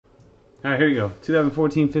All right, here you go.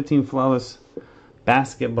 2014-15 Flawless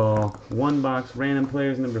Basketball. One box random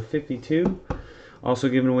players number 52. Also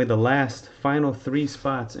giving away the last final 3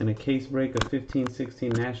 spots in a case break of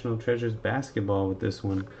 15-16 National Treasures Basketball with this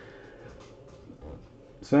one.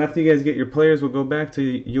 So after you guys get your players, we'll go back to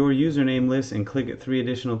your username list and click it 3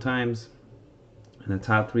 additional times. And the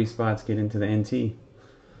top 3 spots get into the NT.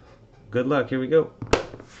 Good luck. Here we go.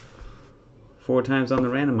 4 times on the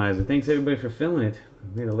randomizer. Thanks everybody for filling it.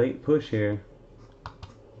 We made a late push here.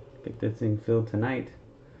 Get this thing filled tonight.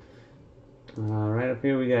 Right up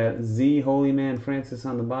here we got Z Holy Man Francis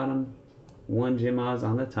on the bottom. 1 Jim Oz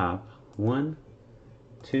on the top. 1,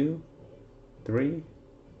 2, 3,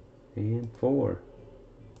 and 4.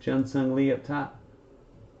 Jun Sung Lee up top.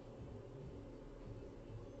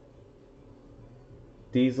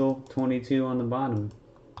 Diesel 22 on the bottom.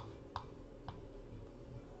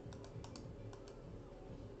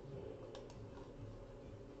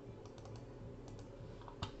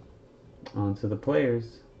 On to the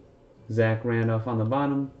players. Zach Randolph on the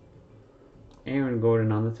bottom. Aaron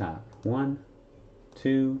Gordon on the top. 1,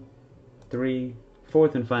 2, 3.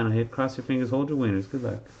 4th and final hit. Cross your fingers, hold your winners. Good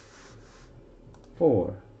luck.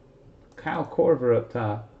 4. Kyle Korver up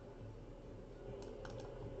top.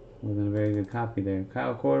 Wasn't a very good copy there.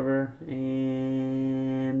 Kyle Korver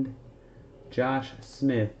and Josh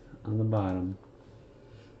Smith on the bottom.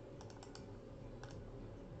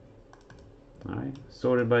 Alright,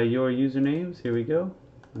 sorted by your usernames. Here we go.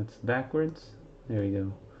 That's backwards. There we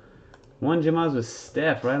go. 1 Jim Oz with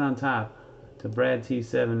Steph right on top to Brad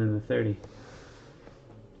T7 in the 30.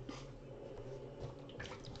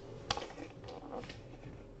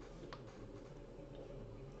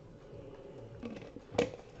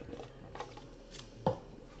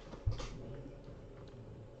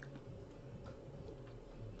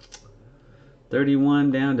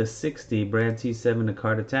 $31 down to $60. Brad T7 to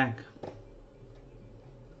Card Attack.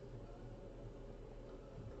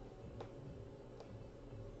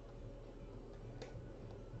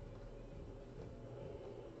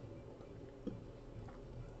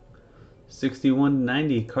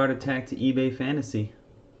 $61.90 Card Attack to eBay Fantasy.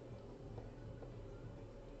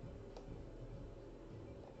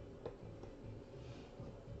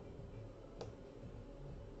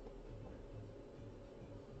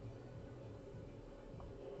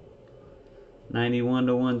 $91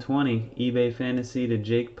 to $120 eBay Fantasy to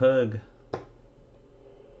Jake Pug.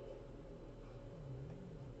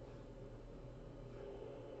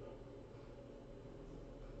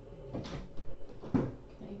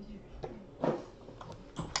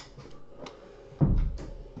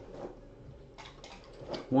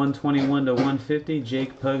 $121 to $150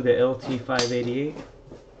 Jake Pug to LT 588.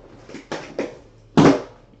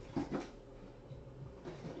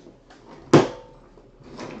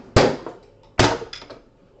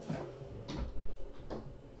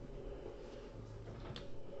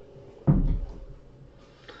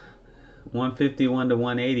 $151 to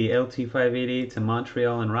 $180 LT 588 to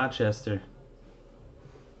Montreal and Rochester.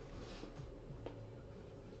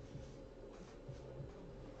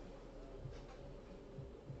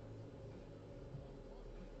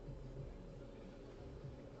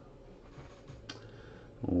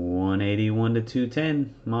 $181 to $210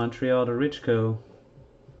 Montreal to Richco.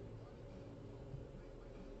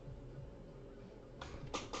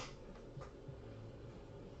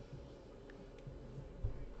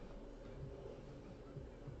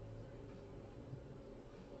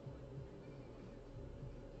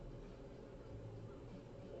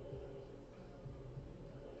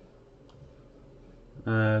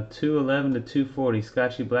 $211 to $240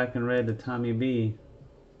 Scotchy Black and Red to Tommy B.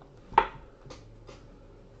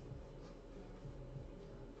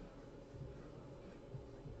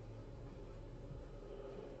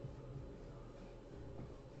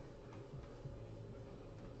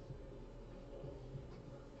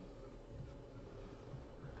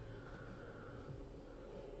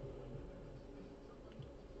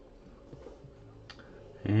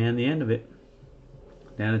 And the end of it.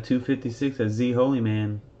 Down to 256 at Z Holy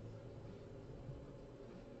Man.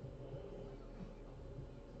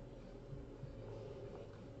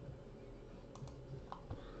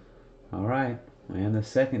 Alright, and the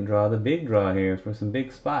second draw, the big draw here for some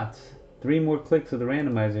big spots. 3 more clicks of the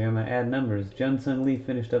randomizer here. I'm going to add numbers. Jun Sung Lee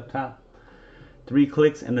finished up top. 3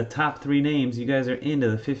 clicks and the top 3 names. You guys are into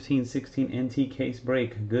the 15-16 NT case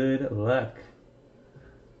break. Good luck.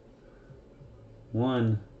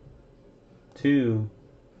 1, 2,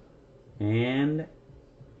 and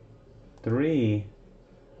 3.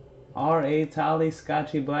 R.A. Tolly,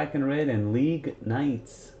 Scotchy Black and Red, and League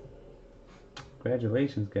Knights.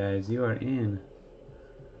 Congratulations, guys. You are in.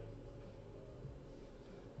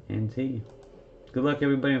 NT. Good luck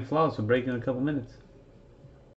everybody in Flawless for breaking in a couple minutes.